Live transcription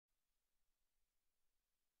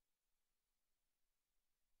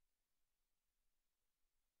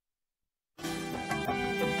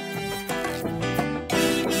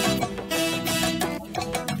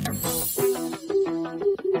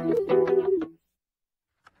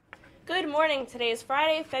morning. Today is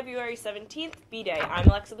Friday, February 17th, B-Day. I'm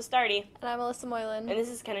Alexa Bastardi. And I'm Alyssa Moylan. And this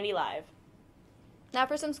is Kennedy Live. Now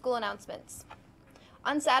for some school announcements.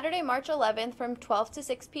 On Saturday, March 11th, from 12 to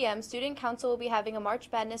 6 p.m., Student Council will be having a March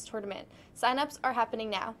Madness tournament. Sign-ups are happening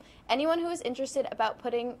now. Anyone who is interested about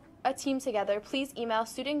putting a team together, please email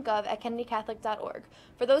studentgov@kennedycatholic.org.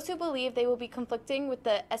 For those who believe they will be conflicting with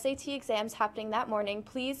the SAT exams happening that morning,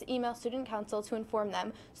 please email Student Council to inform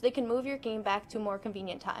them so they can move your game back to a more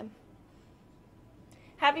convenient time.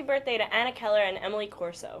 Happy birthday to Anna Keller and Emily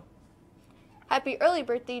Corso. Happy early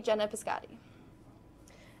birthday, Jenna Piscotti.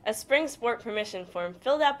 A spring sport permission form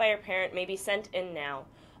filled out by your parent may be sent in now.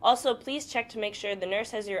 Also, please check to make sure the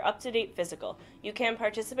nurse has your up-to-date physical. You can't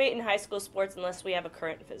participate in high school sports unless we have a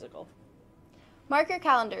current physical. Mark your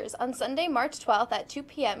calendars. On Sunday, March 12th at 2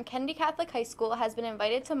 p.m., Kennedy Catholic High School has been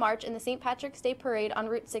invited to march in the St. Patrick's Day Parade on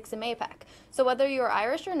Route 6 in Mahopac. So whether you are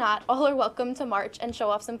Irish or not, all are welcome to march and show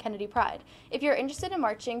off some Kennedy pride. If you're interested in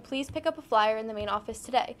marching, please pick up a flyer in the main office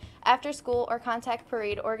today, after school, or contact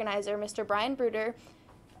parade organizer Mr. Brian Bruder.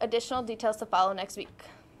 Additional details to follow next week.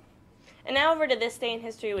 And now over to This Day in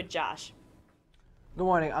History with Josh. Good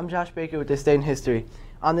morning, I'm Josh Baker with This Day in History.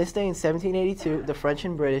 On this day in 1782, the French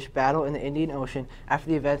and British battle in the Indian Ocean after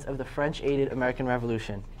the events of the French-aided American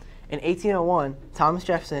Revolution. In 1801, Thomas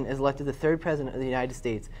Jefferson is elected the third president of the United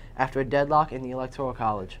States after a deadlock in the Electoral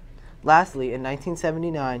College. Lastly, in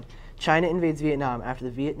 1979, China invades Vietnam after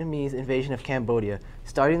the Vietnamese invasion of Cambodia,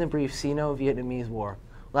 starting the brief Sino-Vietnamese War.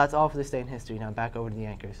 Well, that's all for This Day in History. Now back over to the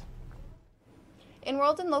anchors. In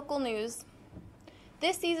world and local news,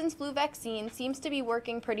 this season's flu vaccine seems to be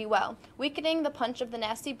working pretty well, weakening the punch of the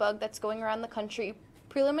nasty bug that's going around the country.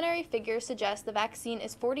 Preliminary figures suggest the vaccine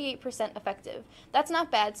is 48% effective. That's not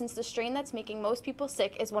bad since the strain that's making most people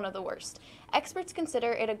sick is one of the worst. Experts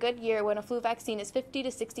consider it a good year when a flu vaccine is 50 to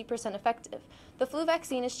 60% effective. The flu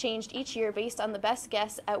vaccine is changed each year based on the best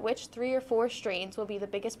guess at which 3 or 4 strains will be the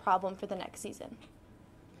biggest problem for the next season.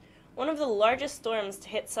 One of the largest storms to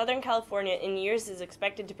hit Southern California in years is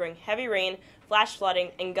expected to bring heavy rain, flash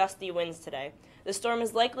flooding, and gusty winds today. The storm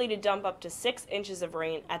is likely to dump up to 6 inches of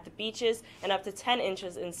rain at the beaches and up to 10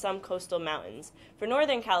 inches in some coastal mountains. For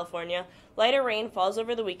Northern California, lighter rain falls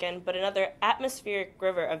over the weekend, but another atmospheric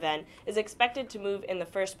river event is expected to move in the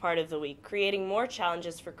first part of the week, creating more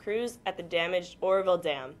challenges for crews at the damaged Oroville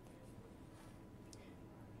Dam.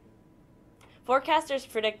 Forecasters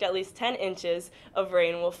predict at least 10 inches of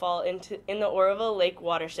rain will fall in the Oroville Lake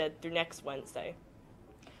watershed through next Wednesday.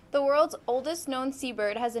 The world's oldest known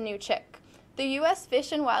seabird has a new chick. The U.S.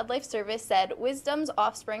 Fish and Wildlife Service said Wisdom's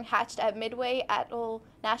offspring hatched at Midway Atoll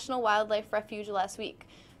National Wildlife Refuge last week.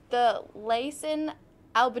 The Laysan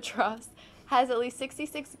albatross is at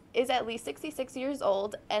least 66 years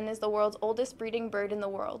old and is the world's oldest breeding bird in the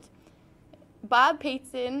world. Bob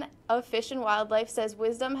Payton of Fish and Wildlife says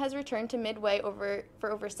Wisdom has returned to Midway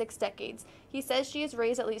for over 6 decades. He says she has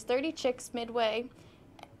raised at least 30 chicks. Midway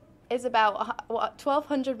is about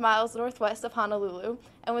 1,200 miles northwest of Honolulu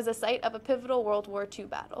and was the site of a pivotal World War II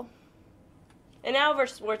battle. And now over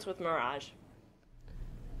sports with Mirage.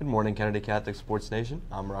 Good morning, Kennedy Catholic Sports Nation.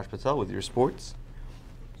 I'm Mirage Patel with your sports.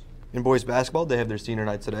 In boys basketball, they have their senior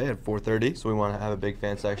night today at 4:30, so we want to have a big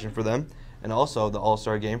fan section for them. And also, the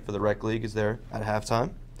All-Star game for the Rec League is there at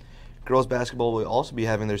halftime. Girls basketball will also be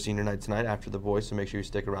having their senior night tonight after the boys, so make sure you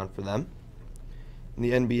stick around for them. In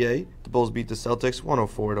the NBA, the Bulls beat the Celtics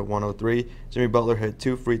 104-103. Jimmy Butler hit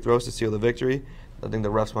 2 free throws to seal the victory. I think the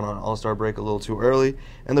refs went on All-Star break a little too early.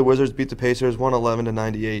 And the Wizards beat the Pacers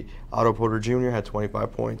 111-98. Otto Porter Jr. had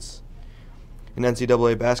 25 points. In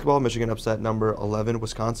NCAA basketball, Michigan upset number 11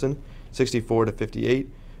 Wisconsin 64-58.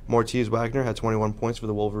 Mortiz Wagner had 21 points for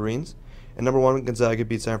the Wolverines. And number 1 Gonzaga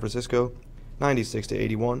beat San Francisco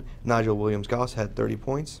 96-81. Nigel Williams-Goss had 30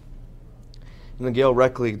 points. In the Gale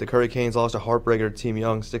Rec League, the Hurricanes lost a heartbreaker to Team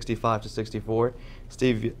Young 65-64.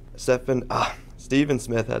 Steven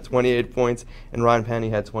Smith had 28 points and Ryan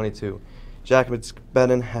Penny had 22. Jack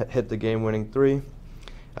McBennan hit the game-winning 3.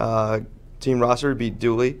 Team Rosser beat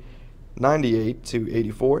Dooley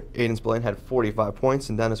 98-84. Aiden Spillane had 45 points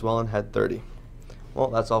and Dennis Wellen had 30. Well,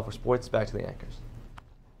 that's all for sports. Back to the anchors.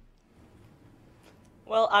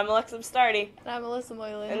 Well, I'm Alexa Bastardi. And I'm Alyssa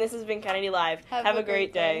Moylan. And this has been Kennedy Live. Have a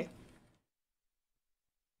great day.